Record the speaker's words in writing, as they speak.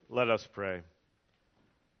Let us pray.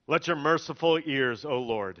 Let your merciful ears, O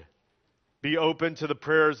Lord, be open to the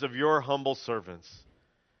prayers of your humble servants,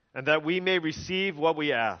 and that we may receive what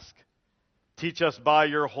we ask. Teach us by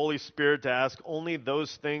your Holy Spirit to ask only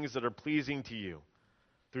those things that are pleasing to you.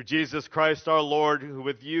 Through Jesus Christ our Lord, who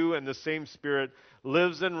with you and the same Spirit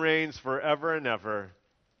lives and reigns forever and ever.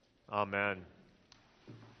 Amen.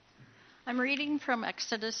 I'm reading from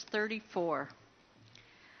Exodus 34.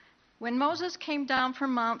 When Moses came down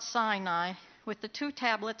from Mount Sinai with the 2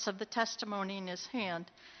 tablets of the testimony in his hand,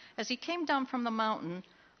 as he came down from the mountain,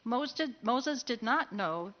 Moses did not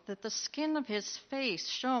know that the skin of his face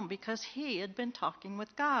shone because he had been talking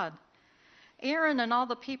with God. Aaron and all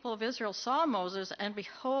the people of Israel saw Moses, and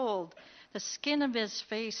behold, the skin of his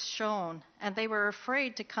face shone, and they were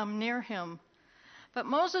afraid to come near him. But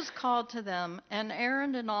Moses called to them, and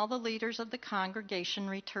Aaron and all the leaders of the congregation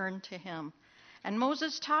returned to him. And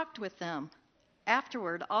Moses talked with them.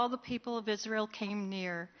 Afterward, all the people of Israel came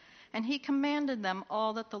near, and he commanded them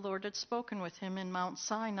all that the Lord had spoken with him in Mount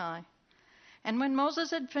Sinai. And when Moses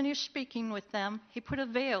had finished speaking with them, he put a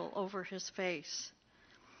veil over his face.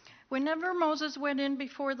 Whenever Moses went in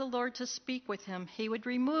before the Lord to speak with him, he would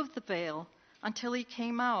remove the veil until he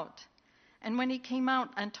came out. And when he came out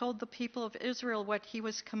and told the people of Israel what he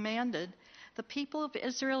was commanded, the people of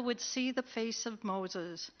Israel would see the face of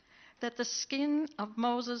Moses, that the skin of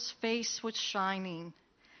Moses' face was shining.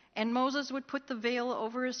 And Moses would put the veil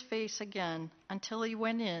over his face again until he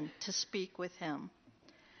went in to speak with him.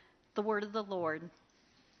 The word of the Lord.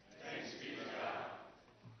 Thanks be to God.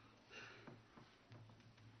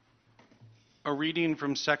 A reading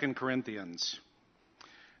from 2 Corinthians.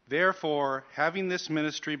 Therefore, having this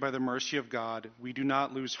ministry by the mercy of God, we do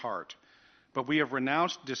not lose heart, but we have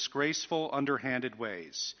renounced disgraceful, underhanded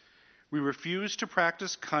ways. We refuse to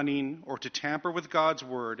practice cunning or to tamper with God's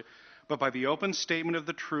word, but by the open statement of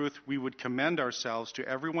the truth, we would commend ourselves to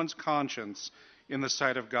everyone's conscience in the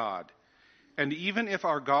sight of God. And even if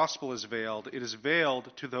our gospel is veiled, it is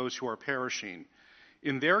veiled to those who are perishing.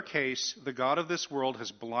 In their case, the God of this world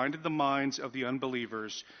has blinded the minds of the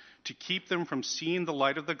unbelievers to keep them from seeing the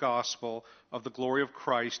light of the gospel of the glory of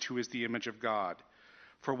Christ, who is the image of God.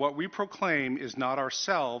 For what we proclaim is not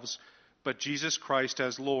ourselves, but Jesus Christ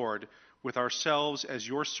as Lord, with ourselves as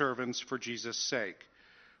your servants for Jesus' sake.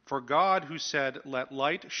 For God, who said, "Let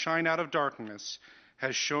light shine out of darkness,"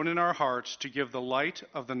 has shone in our hearts to give the light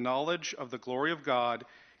of the knowledge of the glory of God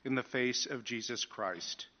in the face of Jesus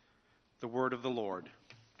Christ. The word of the Lord.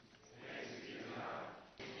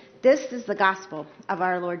 This is the gospel of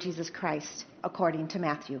our Lord Jesus Christ, according to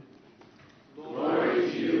Matthew.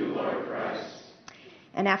 Glory to you, Lord Christ.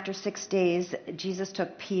 And after 6 days, Jesus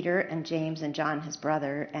took Peter and James and John, his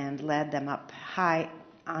brother, and led them up high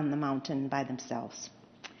on the mountain by themselves.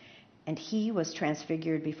 And he was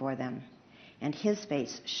transfigured before them, and his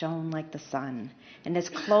face shone like the sun, and his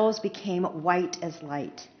clothes became white as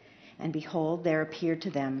light. And behold, there appeared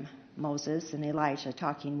to them Moses and Elijah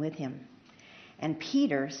talking with him. And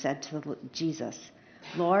Peter said to Jesus,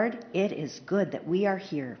 "Lord, it is good that we are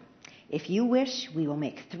here. If you wish, we will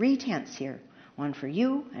make 3 tents here, one for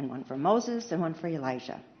you, and one for Moses, and one for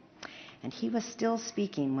Elijah." And he was still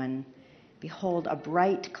speaking when, behold, a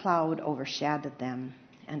bright cloud overshadowed them,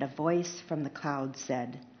 and a voice from the cloud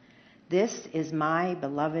said, "This is my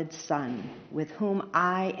beloved Son, with whom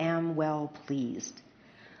I am well pleased.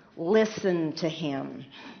 Listen to him."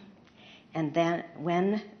 And then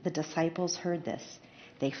when the disciples heard this,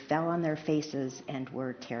 they fell on their faces and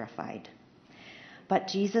were terrified. But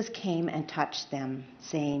Jesus came and touched them,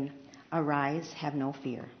 saying, "Arise, have no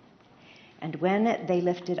fear." And when they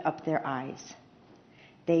lifted up their eyes,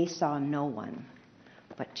 they saw no one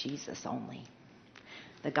but Jesus only.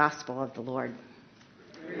 The gospel of the Lord.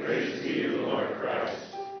 Praise to you, Lord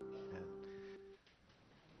Christ.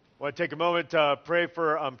 I want to take a moment to pray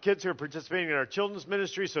for kids who are participating in our children's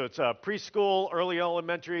ministry. So it's preschool, early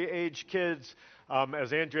elementary age kids.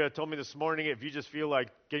 As Andrea told me this morning, if you just feel like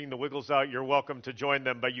getting the wiggles out, you're welcome to join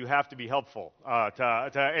them, but you have to be helpful to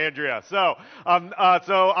Andrea. So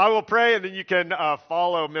I will pray, and then you can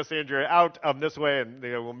follow Miss Andrea out this way, and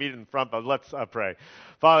we'll meet in front. But let's pray.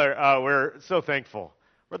 Father, we're so thankful.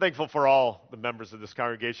 We're thankful for all the members of this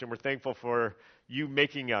congregation. We're thankful for you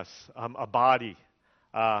making us a body.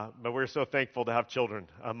 But we're so thankful to have children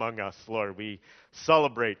among us, Lord. We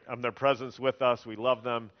celebrate their presence with us. We love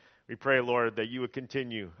them. We pray, Lord, that you would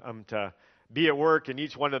continue to be at work in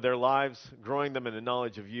each one of their lives, growing them in the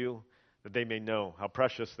knowledge of you, that they may know how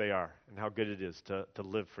precious they are and how good it is to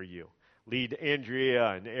live for you. Lead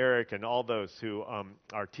Andrea and Eric and all those who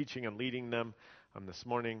are teaching and leading them this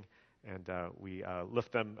morning. And we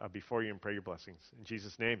lift them before you and pray your blessings. In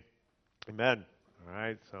Jesus' name, amen. All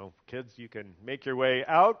right, so kids, you can make your way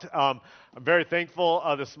out. I'm very thankful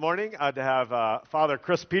this morning to have Father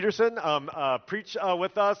Chris Peterson preach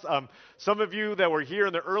with us. Some of you that were here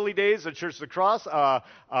in the early days of Church of the Cross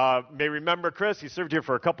may remember Chris. He served here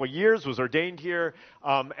for a couple of years, was ordained here,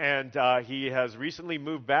 and he has recently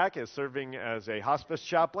moved back as serving as a hospice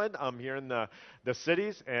chaplain here in the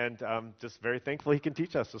cities, and just very thankful he can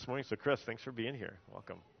teach us this morning. So Chris, thanks for being here.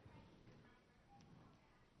 Welcome.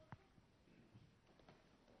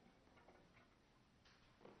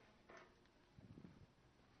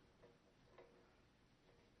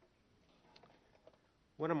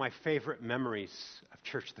 One of my favorite memories of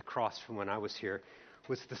Church of the Cross from when I was here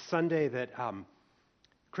was the Sunday that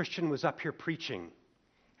Christian was up here preaching,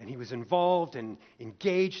 and he was involved and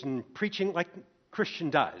engaged in preaching like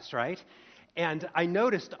Christian does, right? And I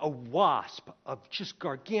noticed a wasp of just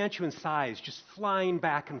gargantuan size just flying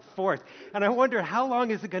back and forth, and I wondered how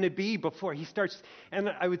long is it going to be before he starts, and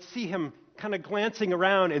I would see him kind of glancing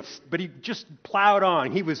around, but he just plowed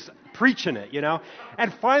on. He was preaching it,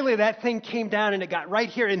 And finally that thing came down and it got right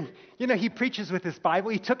here. And, he preaches with his Bible.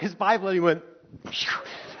 He took his Bible and he went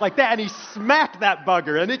like that, and he smacked that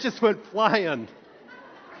bugger and it just went flying.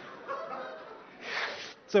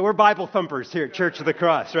 So we're Bible thumpers here at Church of the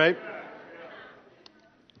Cross, right?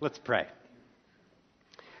 Let's pray.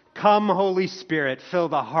 Come, Holy Spirit, fill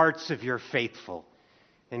the hearts of your faithful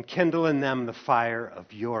and kindle in them the fire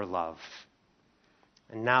of your love.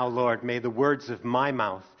 And now, Lord, may the words of my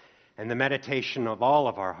mouth and the meditation of all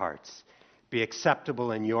of our hearts be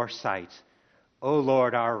acceptable in your sight, O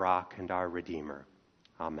Lord, our rock and our Redeemer.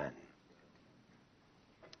 Amen.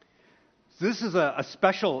 So this is a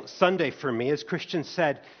special Sunday for me. As Christian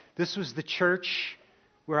said, this was the church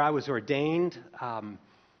where I was ordained.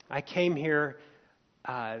 I came here,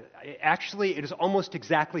 actually, it is almost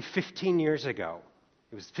exactly 15 years ago.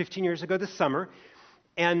 It was 15 years ago this summer.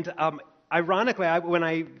 And ironically, when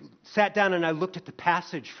I sat down and I looked at the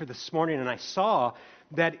passage for this morning, and I saw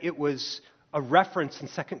that it was a reference in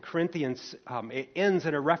 2 Corinthians. It ends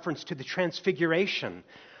in a reference to the Transfiguration.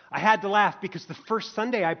 I had to laugh because the first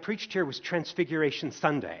Sunday I preached here was Transfiguration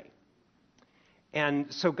Sunday.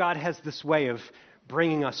 And so God has this way of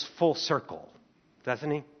bringing us full circle,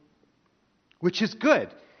 doesn't he? Which is good,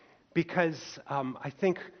 because I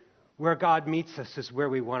think where God meets us is where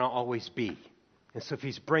we want to always be. And so if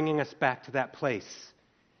he's bringing us back to that place,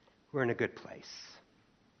 we're in a good place.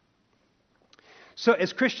 So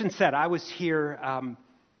as Christian said, I was here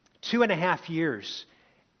 2.5 years.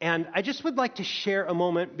 And I just would like to share a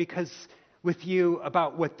moment with you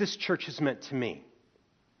about what this church has meant to me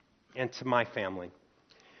and to my family.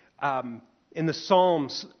 In the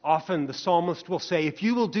Psalms, often the psalmist will say, if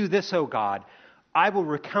you will do this, O God, I will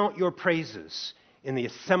recount your praises in the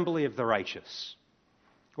assembly of the righteous.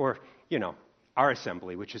 Or, our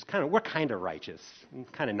assembly, which is we're kind of righteous,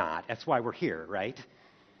 kind of not. That's why we're here, right?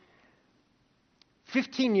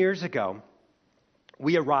 15 years ago,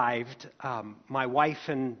 we arrived, my wife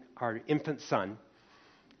and our infant son,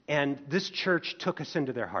 and this church took us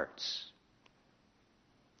into their hearts.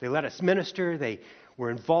 They let us minister. They were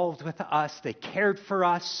involved with us. They cared for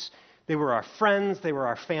us. They were our friends. They were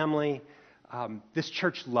our family. This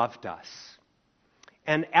church loved us.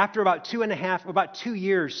 And after about 2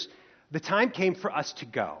 years, the time came for us to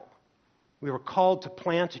go. We were called to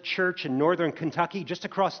plant a church in northern Kentucky, just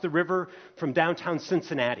across the river from downtown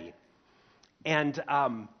Cincinnati. And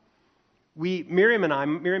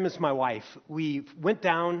Miriam is my wife, we went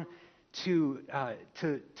down to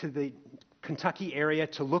the Kentucky area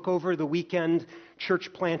to look over the weekend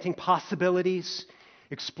church planting possibilities,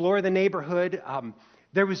 explore the neighborhood.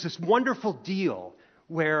 There was this wonderful deal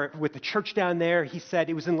where, with the church down there, he said,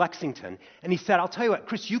 it was in Lexington, and he said, I'll tell you what,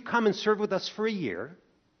 Chris, you come and serve with us for a year.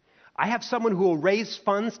 I have someone who will raise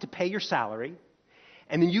funds to pay your salary,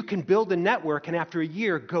 and then you can build a network, and after a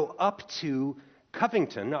year, go up to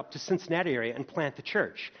Covington, up to Cincinnati area, and plant the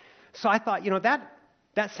church. So I thought,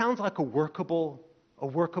 that sounds like a workable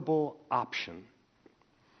option.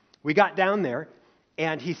 We got down there,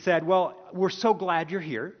 and he said, well, we're so glad you're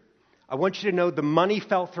here. I want you to know the money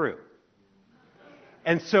fell through.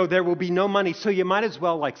 And so there will be no money, so you might as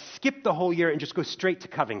well skip the whole year and just go straight to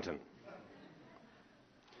Covington.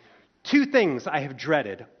 2 things I have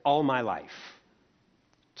dreaded all my life.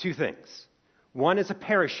 2 things. One is a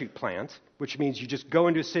parachute plant, which means you just go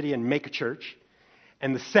into a city and make a church.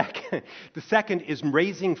 And the second is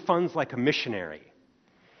raising funds like a missionary.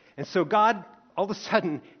 And so God, all of a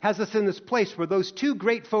sudden, has us in this place where those 2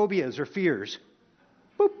 great phobias or fears,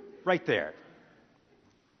 boop, right there.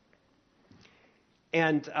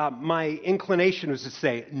 And my inclination was to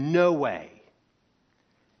say, no way.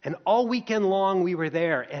 And all weekend long we were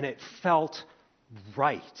there, and it felt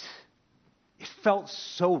right. It felt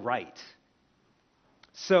so right.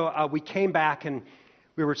 So we came back, and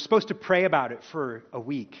we were supposed to pray about it for a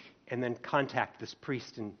week and then contact this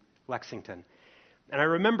priest in Lexington. And I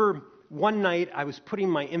remember one night I was putting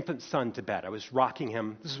my infant son to bed. I was rocking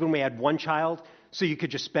him. This is when we had one child, so you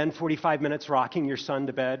could just spend 45 minutes rocking your son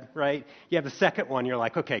to bed, right? You have the second one, you're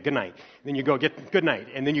like, okay, good night. And then you go get good night,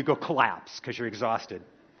 and then you go collapse because you're exhausted.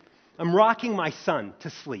 I'm rocking my son to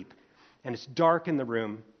sleep, and it's dark in the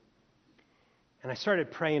room. And I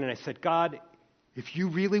started praying, and I said, God, if you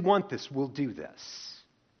really want this, we'll do this.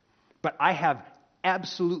 But I have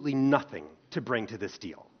absolutely nothing to bring to this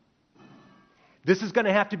deal. This is going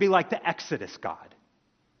to have to be like the Exodus, God.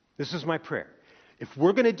 This is my prayer. If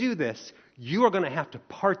we're going to do this, you are going to have to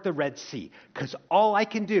part the Red Sea, because all I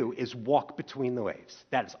can do is walk between the waves.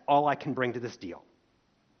 That is all I can bring to this deal.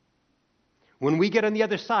 When we get on the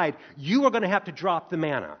other side, you are going to have to drop the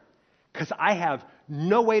manna, because I have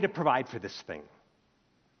no way to provide for this thing.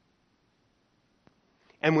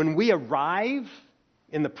 And when we arrive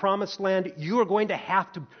in the promised land, you are going to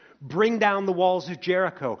have to bring down the walls of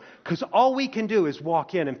Jericho, because all we can do is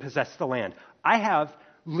walk in and possess the land. I have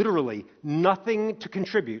literally nothing to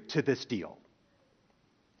contribute to this deal.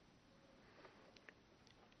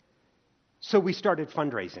 So we started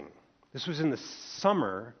fundraising. This was in the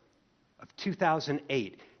summer of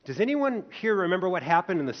 2008. Does anyone here remember what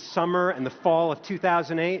happened in the summer and the fall of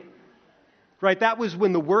 2008? Right, that was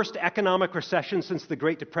when the worst economic recession since the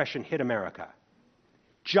Great Depression hit America.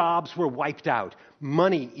 Jobs were wiped out.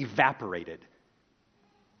 Money evaporated.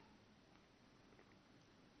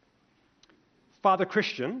 Father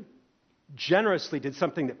Christian generously did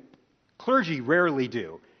something that clergy rarely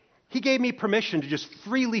do. He gave me permission to just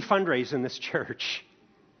freely fundraise in this church.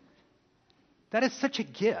 That is such a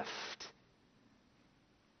gift.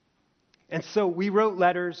 And so we wrote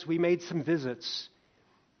letters, we made some visits,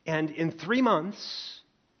 and in 3 months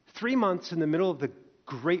in the middle of the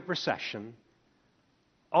Great Recession,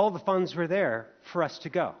 all the funds were there for us to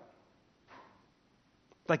go.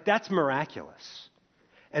 Like, that's miraculous.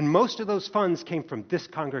 And most of those funds came from this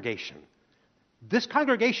congregation. This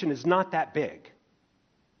congregation is not that big.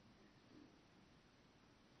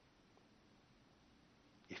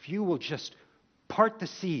 If you will just part the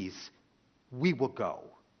seas, we will go.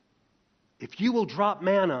 If you will drop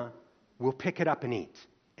manna, we'll pick it up and eat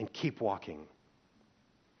and keep walking.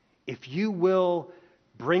 If you will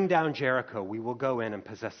bring down Jericho, we will go in and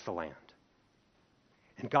possess the land.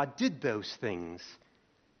 And God did those things.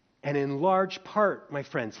 And in large part, my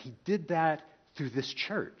friends, he did that through this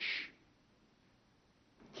church.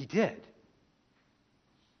 He did.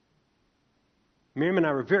 Miriam and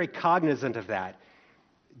I were very cognizant of that.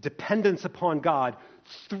 Dependence upon God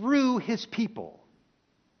through his people.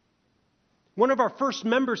 One of our first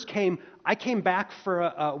members came. I came back for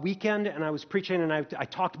a weekend, and I was preaching, and I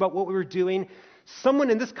talked about what we were doing.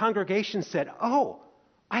 Someone in this congregation said, "Oh,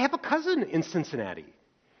 I have a cousin in Cincinnati."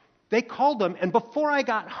 They called them, and before I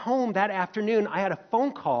got home that afternoon, I had a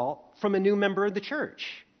phone call from a new member of the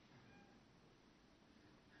church.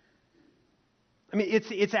 I mean,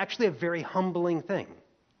 it's actually a very humbling thing.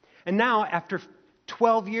 And now, after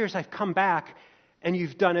 12 years, I've come back, and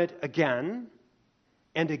you've done it again,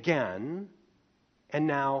 and again, and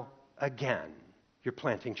now again. You're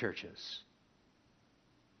planting churches.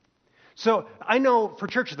 So I know for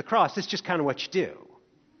Church of the Cross, it's just kind of what you do.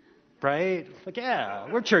 Right? Like,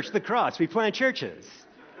 yeah, we're Church of the Cross. We plant churches.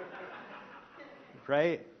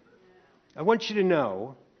 Right? I want you to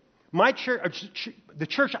know, my church, the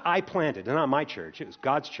church I planted, and not my church, it was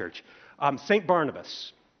God's church, St.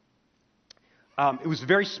 Barnabas. It was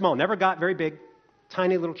very small, never got very big,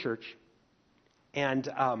 tiny little church. And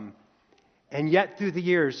yet through the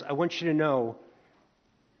years, I want you to know,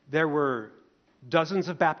 there were dozens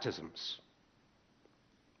of baptisms.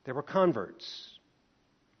 There were converts.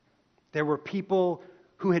 There were people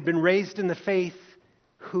who had been raised in the faith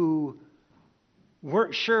who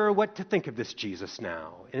weren't sure what to think of this Jesus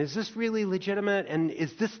now. And is this really legitimate? And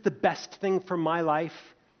is this the best thing for my life?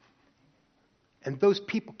 And those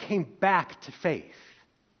people came back to faith.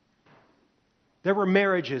 There were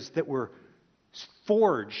marriages that were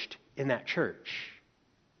forged in that church.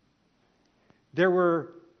 There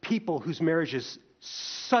were people whose marriages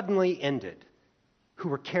suddenly ended who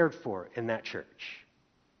were cared for in that church.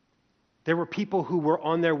 There were people who were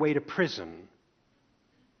on their way to prison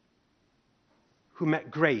who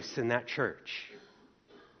met grace in that church.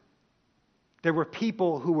 There were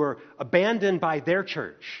people who were abandoned by their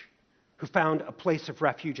church who found a place of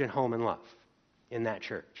refuge and home and love in that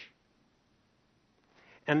church.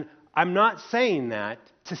 And I'm not saying that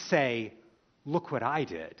to say, look what I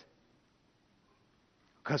did.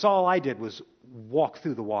 Because all I did was walk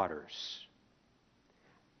through the waters.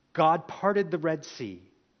 God parted the Red Sea.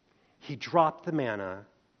 He dropped the manna.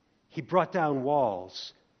 He brought down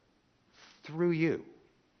walls through you.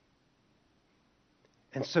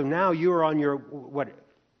 And so now you're on your,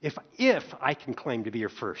 if I can claim to be your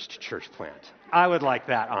first church plant, I would like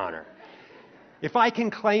that honor. If I can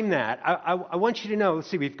claim that, I want you to know, let's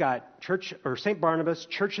see, we've got Church, or St. Barnabas,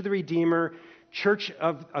 Church of the Redeemer, Church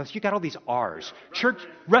of, you got all these R's. Church,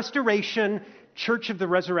 Restoration, Church of the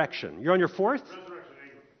Resurrection. You're on your fourth?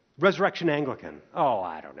 Resurrection Anglican. Oh,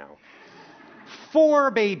 I don't know.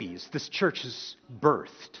 4 babies this church has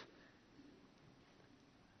birthed.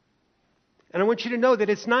 And I want you to know that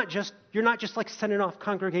it's not just, you're not just like sending off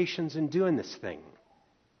congregations and doing this thing.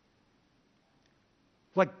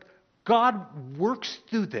 Like, God works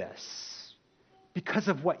through this because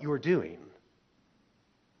of what you're doing.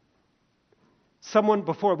 Someone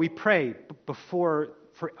before we pray, for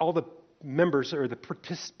all the members or the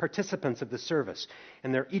participants of the service,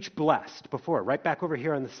 and they're each blessed before, right back over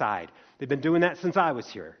here on the side. They've been doing that since I was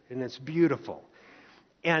here, and it's beautiful.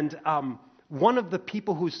 And one of the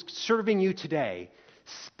people who's serving you today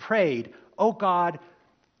prayed, oh God,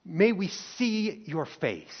 may we see your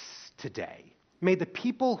face today. May the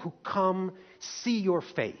people who come see your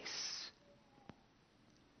face.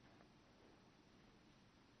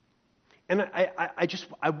 And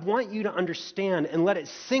I want you to understand and let it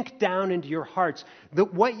sink down into your hearts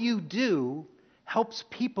that what you do helps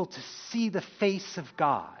people to see the face of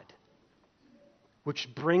God, which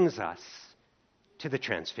brings us to the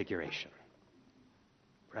Transfiguration.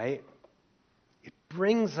 Right? It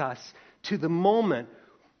brings us to the moment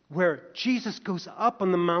where Jesus goes up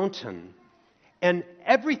on the mountain, and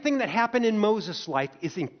everything that happened in Moses' life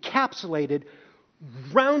is encapsulated,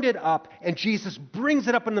 rounded up, and Jesus brings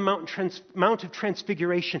it up on the Mount of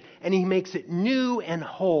Transfiguration, and he makes it new and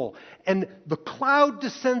whole. And the cloud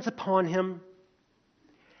descends upon him,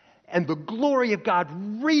 and the glory of God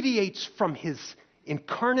radiates from his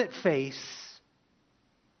incarnate face.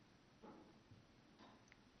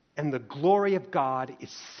 And the glory of God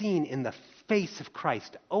is seen in the face of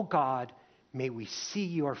Christ. Oh God, may we see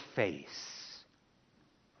your face.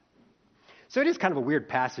 So it is kind of a weird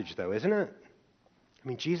passage, though, isn't it? I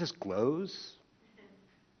mean, Jesus glows.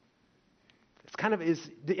 It's kind of,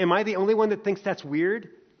 am I the only one that thinks that's weird?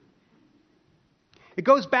 It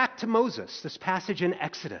goes back to Moses, this passage in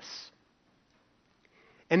Exodus.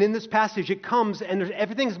 And in this passage, it comes, and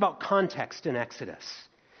everything's about context in Exodus.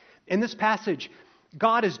 In this passage,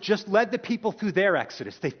 God has just led the people through their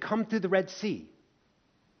Exodus. They've come through the Red Sea.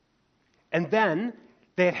 And then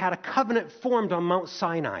they had a covenant formed on Mount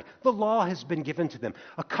Sinai. The law has been given to them.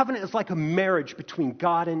 A covenant is like a marriage between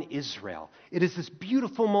God and Israel. It is this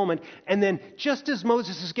beautiful moment. And then just as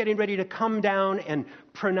Moses is getting ready to come down and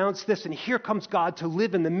pronounce this, and here comes God to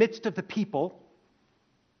live in the midst of the people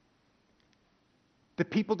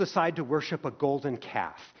decide to worship a golden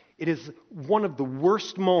calf. It is one of the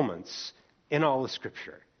worst moments in all of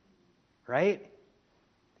Scripture, right?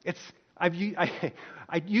 I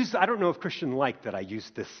don't know if Christian liked that I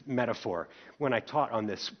used this metaphor when I taught on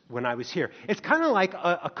this when I was here. It's kind of like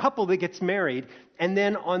a couple that gets married, and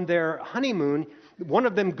then on their honeymoon, one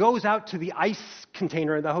of them goes out to the ice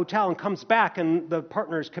container in the hotel and comes back, and the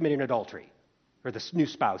partner is committing adultery, or the new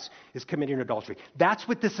spouse is committing adultery. That's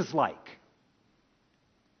what this is like.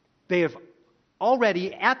 They have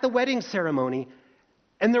already, at the wedding ceremony,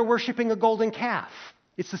 and they're worshiping a golden calf.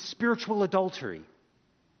 It's a spiritual adultery,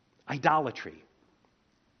 idolatry.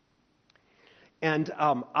 And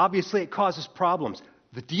obviously it causes problems.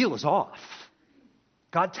 The deal is off.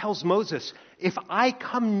 God tells Moses, if I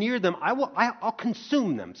come near them, I'll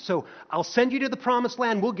consume them. So I'll send you to the promised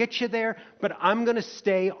land. We'll get you there, but I'm going to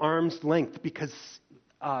stay arm's length because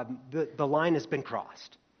the line has been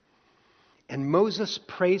crossed. And Moses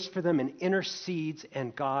prays for them and intercedes,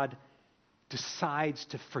 and God decides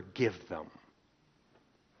to forgive them.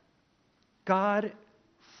 God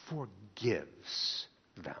forgives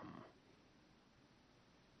them.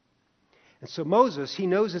 And so Moses, he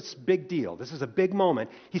knows it's a big deal. This is a big moment.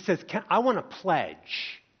 He says, I want a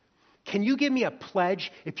pledge. Can you give me a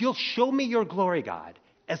pledge? If you'll show me your glory, God,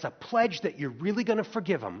 as a pledge that you're really going to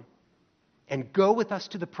forgive them and go with us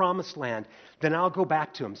to the promised land, then I'll go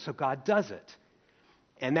back to him. So God does it.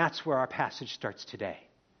 And that's where our passage starts today.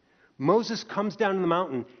 Moses comes down the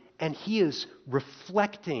mountain, and he is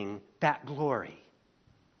reflecting that glory.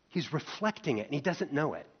 He's reflecting it, and he doesn't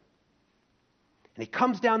know it. And he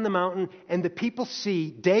comes down the mountain, and the people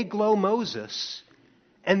see day-glow Moses,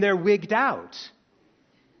 and they're wigged out.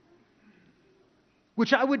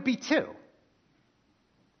 Which I would be too.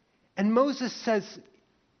 And Moses says,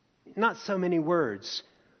 not so many words,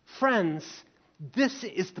 friends, this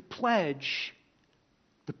is the pledge,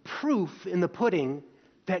 the proof in the pudding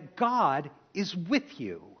that God is with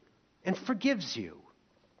you and forgives you.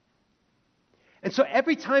 And so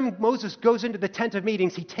every time Moses goes into the tent of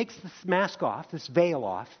meetings, he takes this mask off, this veil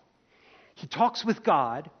off. He talks with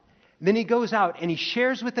God. Then he goes out and he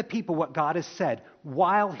shares with the people what God has said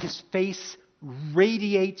while his face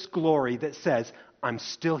radiates glory that says, I'm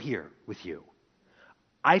still here with you.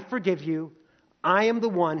 I forgive you. I am the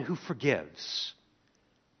one who forgives.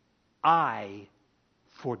 I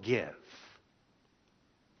forgive.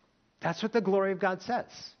 That's what the glory of God says.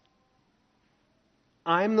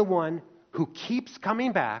 I'm the one who keeps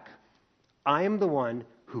coming back. I am the one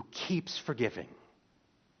who keeps forgiving.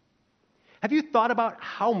 Have you thought about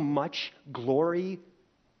how much glory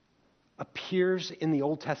appears in the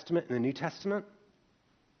Old Testament and the New Testament?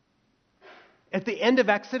 At the end of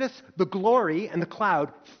Exodus, the glory and the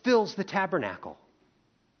cloud fills the tabernacle.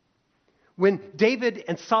 When David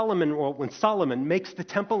and Solomon, or when Solomon makes the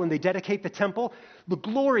temple and they dedicate the temple, the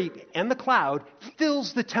glory and the cloud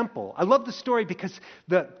fills the temple. I love the story because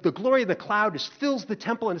the glory of the cloud fills the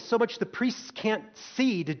temple, and it's so much the priests can't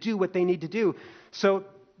see to do what they need to do. So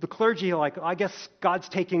the clergy are like, I guess God's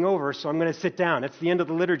taking over, so I'm going to sit down. It's the end of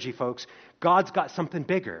the liturgy, folks. God's got something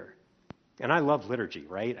bigger. And I love liturgy,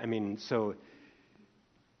 right? I mean, so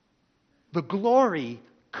the glory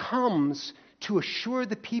comes to assure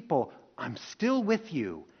the people, I'm still with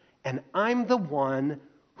you, and I'm the one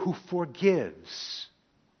who forgives.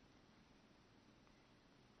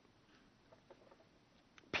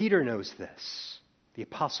 Peter knows this, the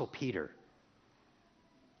Apostle Peter.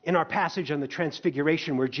 In our passage on the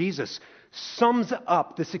Transfiguration, where Jesus sums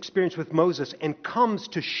up this experience with Moses and comes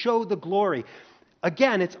to show the glory,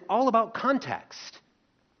 again, it's all about context.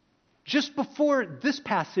 Just before this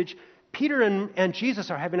passage, Peter and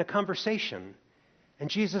Jesus are having a conversation. And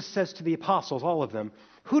Jesus says to the apostles, all of them,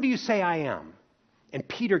 who do you say I am? And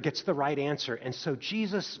Peter gets the right answer. And so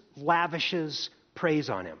Jesus lavishes praise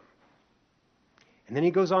on him. And then he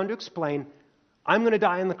goes on to explain, I'm going to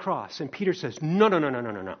die on the cross. And Peter says,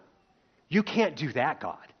 no. You can't do that,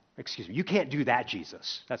 God. Excuse me. You can't do that,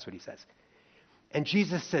 Jesus. That's what he says. And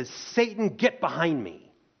Jesus says, Satan, get behind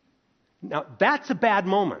me. Now, that's a bad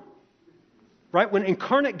moment. Right? When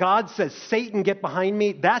incarnate God says, Satan, get behind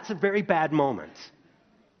me, that's a very bad moment.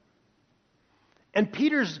 And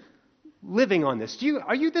Peter's living on this.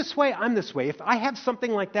 Are you this way? I'm this way. If I have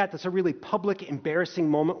something like that that's a really public, embarrassing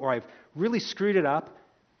moment where I've really screwed it up,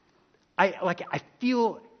 I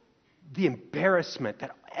feel the embarrassment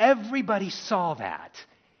that everybody saw that.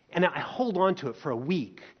 And I hold on to it for a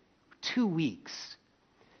week, 2 weeks.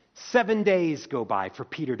 7 days go by for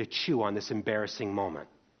Peter to chew on this embarrassing moment.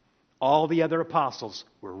 All the other apostles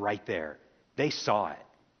were right there. They saw it.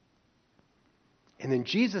 And then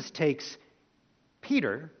Jesus takes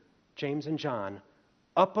Peter, James, and John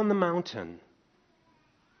up on the mountain,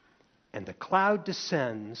 and the cloud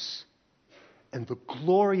descends, and the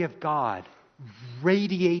glory of God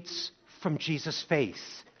radiates from Jesus'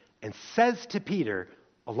 face and says to Peter,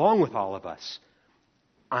 along with all of us,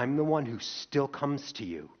 I'm the one who still comes to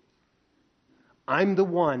you. I'm the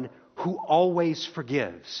one who always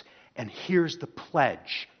forgives. And here's the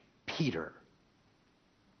pledge, Peter.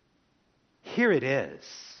 Here it is.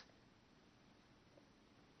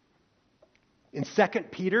 In 2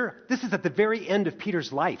 Peter, this is at the very end of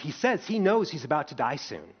Peter's life. He says he knows he's about to die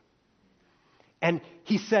soon. And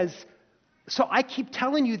he says, so I keep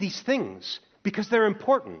telling you these things because they're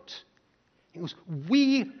important. He goes,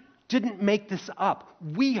 we didn't make this up.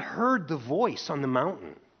 We heard the voice on the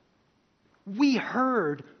mountain. We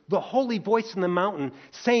heard the holy voice in the mountain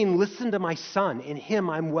saying, listen to my son, in him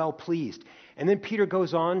I'm well pleased. And then Peter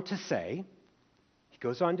goes on to say,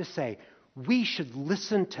 we should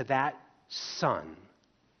listen to that son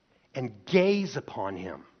and gaze upon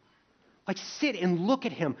him. Like sit and look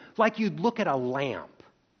at him like you'd look at a lamp.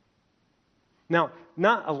 Now,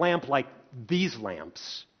 not a lamp like these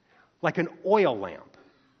lamps, like an oil lamp,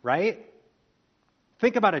 right?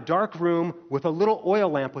 Think about a dark room with a little oil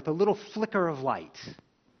lamp with a little flicker of light.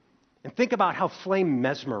 And think about how flame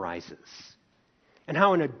mesmerizes. And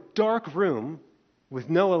how in a dark room with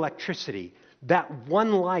no electricity, that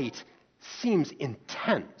one light seems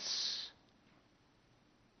intense.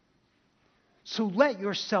 So let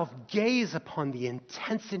yourself gaze upon the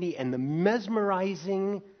intensity and the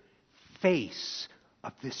mesmerizing face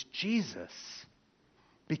of this Jesus.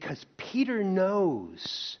 because Peter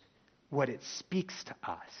knows what it speaks to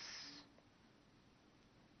us.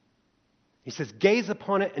 He says, gaze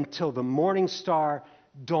upon it until the morning star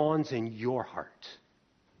dawns in your heart.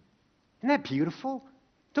 Isn't that beautiful?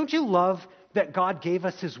 Don't you love that God gave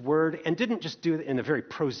us his word and didn't just do it in a very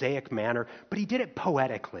prosaic manner, but he did it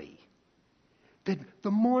poetically? That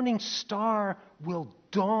the morning star will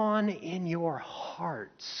dawn in your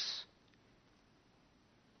hearts.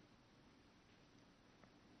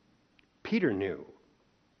 Peter knew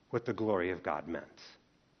what the glory of God meant.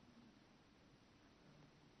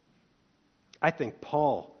 I think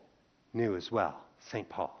Paul knew as well, St.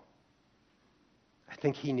 Paul. I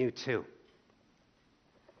think he knew too.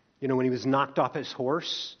 You know, when he was knocked off his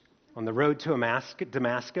horse on the road to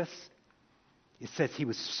Damascus, it says he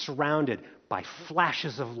was surrounded by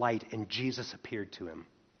flashes of light and Jesus appeared to him.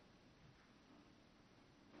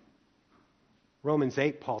 Romans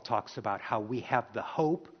 8, Paul talks about how we have the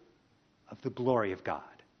hope of the glory of God.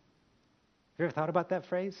 Have you ever thought about that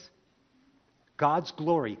phrase? God's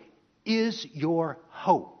glory is your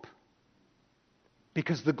hope.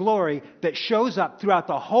 Because the glory that shows up throughout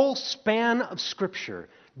the whole span of Scripture,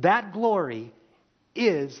 that glory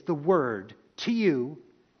is the word to you,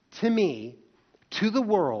 to me, to the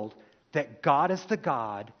world, that God is the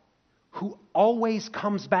God who always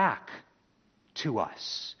comes back to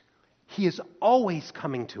us. He is always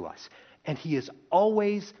coming to us, and he is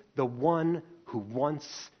always the one who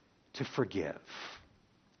wants to forgive.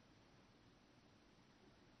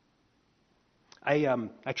 I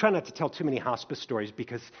try not to tell too many hospice stories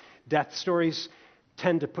because death stories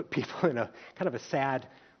tend to put people in a kind of a sad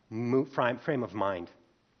frame of mind.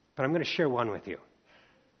 But I'm going to share one with you.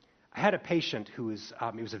 I had a patient who was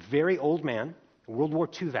he was a very old man, a World War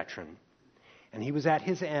II veteran, and he was at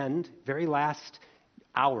his end, very last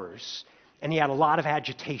hours, and he had a lot of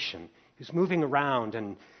agitation. He was moving around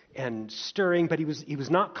and stirring, but he was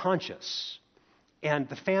not conscious. And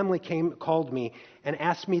the family called me and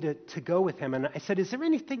asked me to go with him. And I said, is there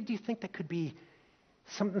anything, do you think, that could be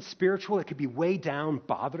something spiritual that could be way down,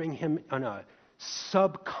 bothering him on a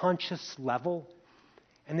subconscious level?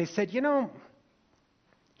 And they said, you know,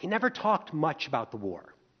 he never talked much about the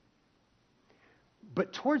war.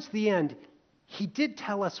 But towards the end, he did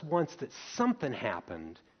tell us once that something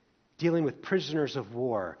happened dealing with prisoners of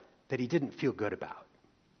war that he didn't feel good about.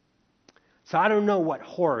 So I don't know what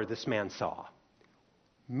horror this man saw.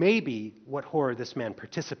 Maybe what horror this man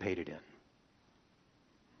participated in.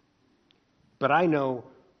 But I know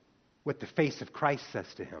what the face of Christ says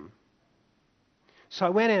to him. So I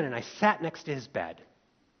went in and I sat next to his bed.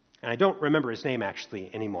 And I don't remember his name actually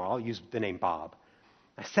anymore. I'll use the name Bob.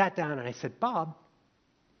 I sat down and I said, Bob,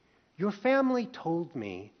 your family told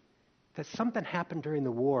me that something happened during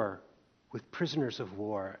the war with prisoners of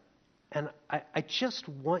war. And I just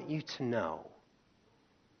want you to know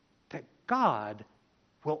that God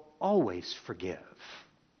will always forgive.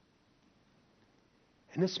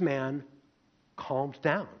 And this man calmed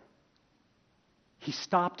down. He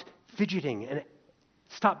stopped fidgeting and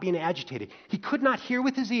stopped being agitated. He could not hear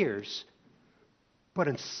with his ears, but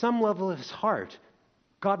on some level of his heart,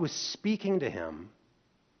 God was speaking to him,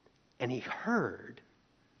 and he heard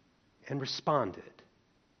and responded.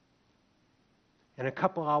 And a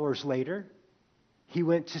couple hours later, he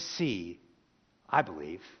went to see, I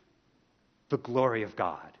believe, the glory of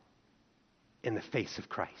God in the face of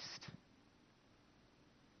Christ.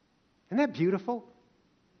 Isn't that beautiful?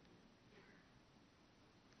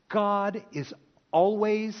 God is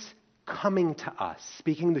always coming to us,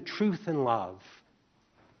 speaking the truth in love,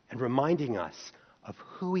 and reminding us of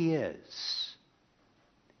who he is.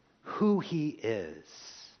 Who he is.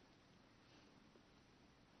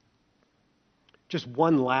 Just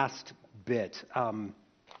one last bit.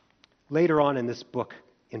 Later on in this book,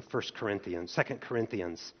 in 1 Corinthians, 2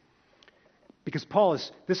 Corinthians. Because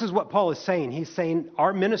this is what Paul is saying. He's saying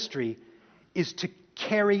our ministry is to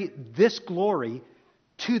carry this glory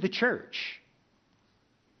to the church.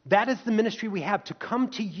 That is the ministry we have, to come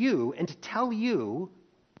to you and to tell you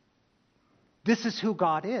this is who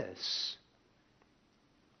God is.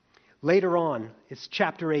 Later on, it's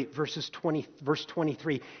chapter 8, verse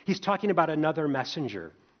 23. He's talking about another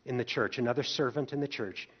messenger in the church, another servant in the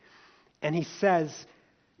church. And he says,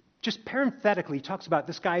 just parenthetically, he talks about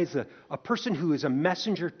this guy is a person who is a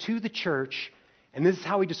messenger to the church, and this is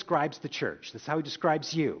how he describes the church. This is how he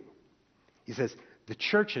describes you. He says, the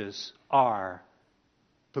churches are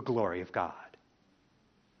the glory of God.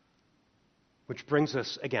 Which brings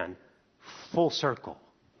us, again, full circle.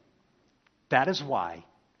 That is why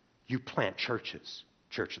you plant churches,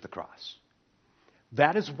 Church of the Cross.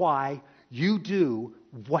 That is why you do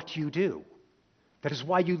what you do. That is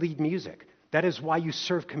why you lead music. That is why you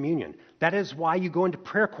serve communion. That is why you go into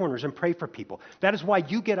prayer corners and pray for people. That is why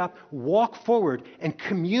you get up, walk forward, and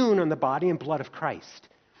commune on the body and blood of Christ.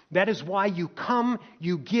 That is why you come,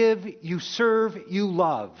 you give, you serve, you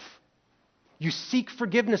love. You seek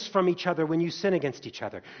forgiveness from each other when you sin against each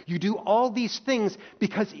other. You do all these things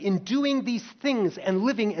because in doing these things and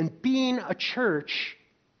living and being a church,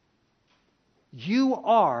 you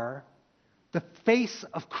are the face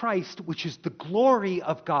of Christ, which is the glory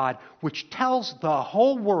of God, which tells the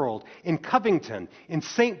whole world in Covington, in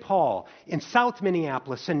St. Paul, in South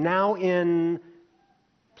Minneapolis, and now in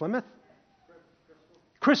Plymouth?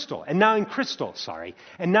 Crystal. And now in Crystal,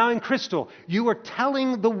 And now in Crystal, you are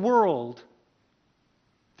telling the world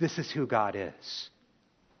this is who God is.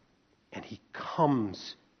 And he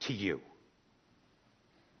comes to you.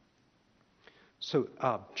 So,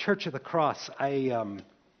 Church of the Cross, I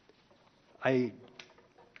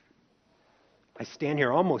stand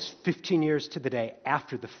here almost 15 years to the day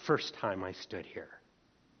after the first time I stood here.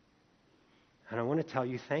 And I want to tell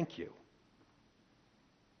you thank you.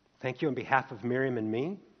 Thank you on behalf of Miriam and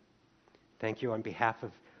me. Thank you on behalf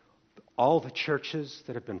of all the churches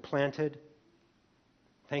that have been planted.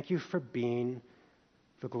 Thank you for being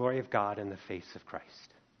the glory of God in the face of Christ.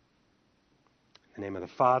 In the name of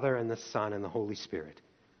the Father, and the Son, and the Holy Spirit.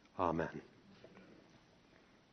 Amen.